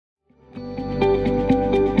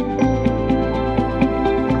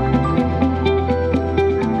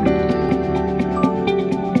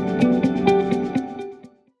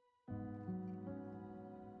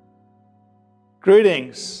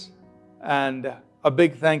Greetings and a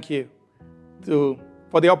big thank you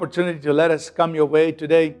for the opportunity to let us come your way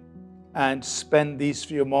today and spend these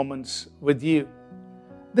few moments with you.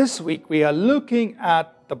 This week we are looking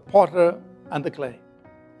at the potter and the clay.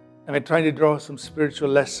 And we're trying to draw some spiritual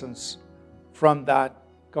lessons from that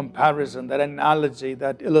comparison, that analogy,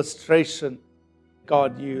 that illustration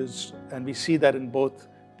God used. And we see that in both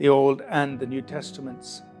the Old and the New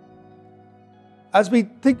Testaments. As we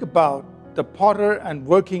think about the potter and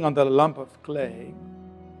working on the lump of clay,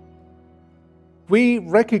 we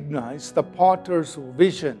recognize the potter's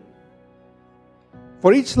vision.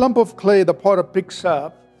 For each lump of clay, the potter picks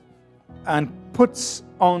up and puts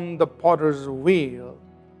on the potter's wheel.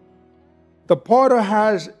 The potter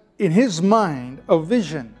has in his mind a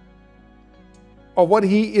vision of what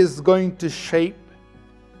he is going to shape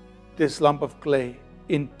this lump of clay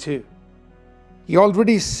into. He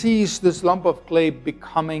already sees this lump of clay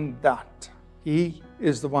becoming that. He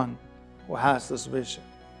is the one who has this vision.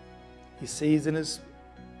 He sees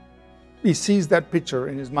that picture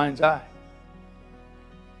in his mind's eye.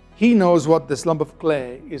 He knows what this lump of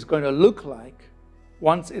clay is going to look like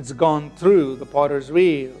once it's gone through the potter's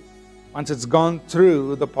wheel, once it's gone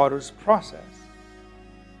through the potter's process.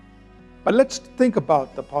 But let's think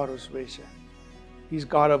about the potter's vision. He's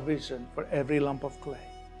got a vision for every lump of clay.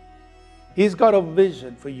 He's got a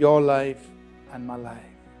vision for your life and my life.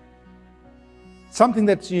 Something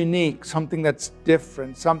that's unique, something that's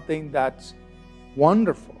different, something that's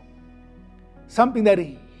wonderful. Something that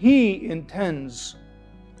he intends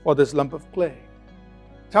for this lump of clay.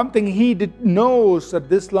 Something he knows that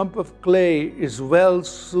this lump of clay is well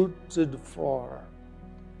suited for.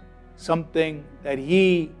 Something that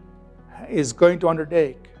he is going to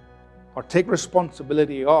undertake or take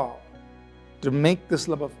responsibility of to make this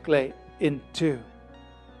lump of clay into.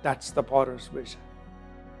 That's the potter's vision.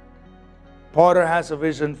 Potter has a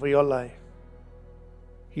vision for your life.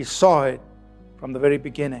 He saw it from the very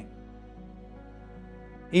beginning.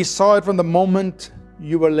 He saw it from the moment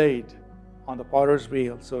you were laid on the potter's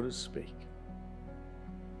wheel, so to speak.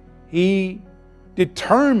 He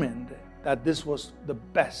determined that this was the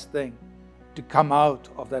best thing to come out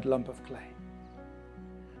of that lump of clay.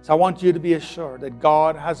 So I want you to be assured that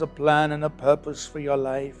God has a plan and a purpose for your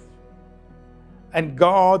life. And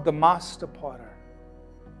God, the master potter,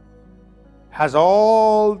 has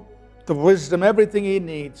all the wisdom, everything He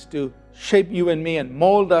needs to shape you and me and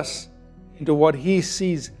mold us into what He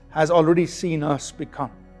sees, has already seen us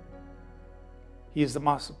become. He is the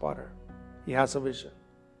master potter. He has a vision.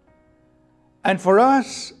 And for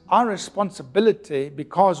us, our responsibility,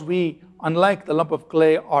 because we, unlike the lump of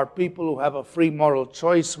clay, are people who have a free moral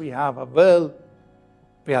choice, we have a will,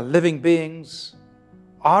 we are living beings,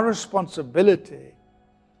 our responsibility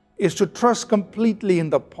is to trust completely in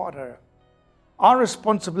the potter. Our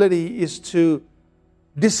responsibility is to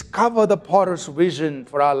discover the potter's vision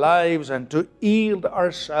for our lives and to yield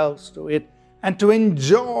ourselves to it and to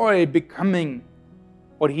enjoy becoming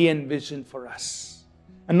what He envisioned for us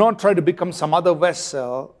and not try to become some other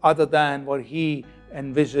vessel other than what He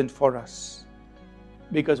envisioned for us.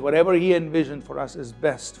 Because whatever He envisioned for us is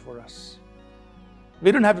best for us.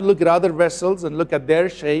 We don't have to look at other vessels and look at their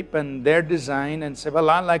shape and their design and say, well,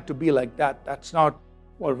 I like to be like that. That's not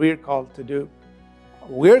what we're called to do.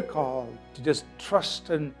 We're called to just trust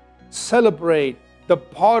and celebrate the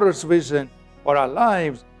potter's vision for our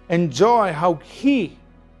lives. Enjoy how He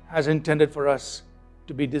has intended for us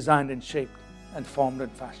to be designed and shaped and formed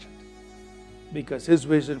and fashioned. Because His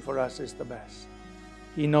vision for us is the best.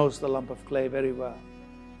 He knows the lump of clay very well.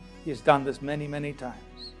 He's done this many, many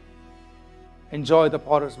times. Enjoy the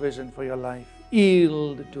potter's vision for your life.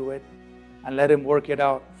 Yield to it and let Him work it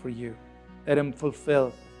out for you. Let Him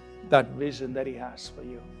fulfill that vision that He has for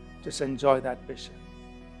you. Just enjoy that vision.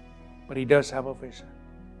 But He does have a vision.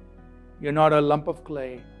 You're not a lump of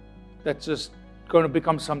clay that's just going to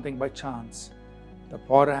become something by chance. The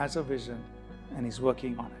potter has a vision and He's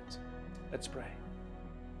working on it. Let's pray.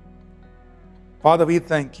 Father, we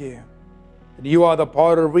thank You that You are the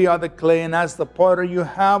potter, we are the clay, and as the potter You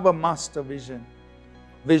have a master vision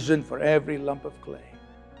for every lump of clay.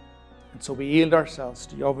 And so we yield ourselves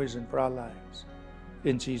to Your vision for our lives.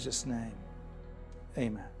 In Jesus' name,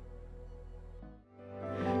 amen.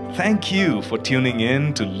 Thank you for tuning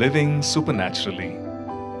in to Living Supernaturally.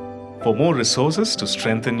 For more resources to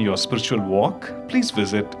strengthen your spiritual walk, please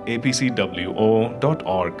visit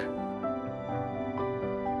apcwo.org.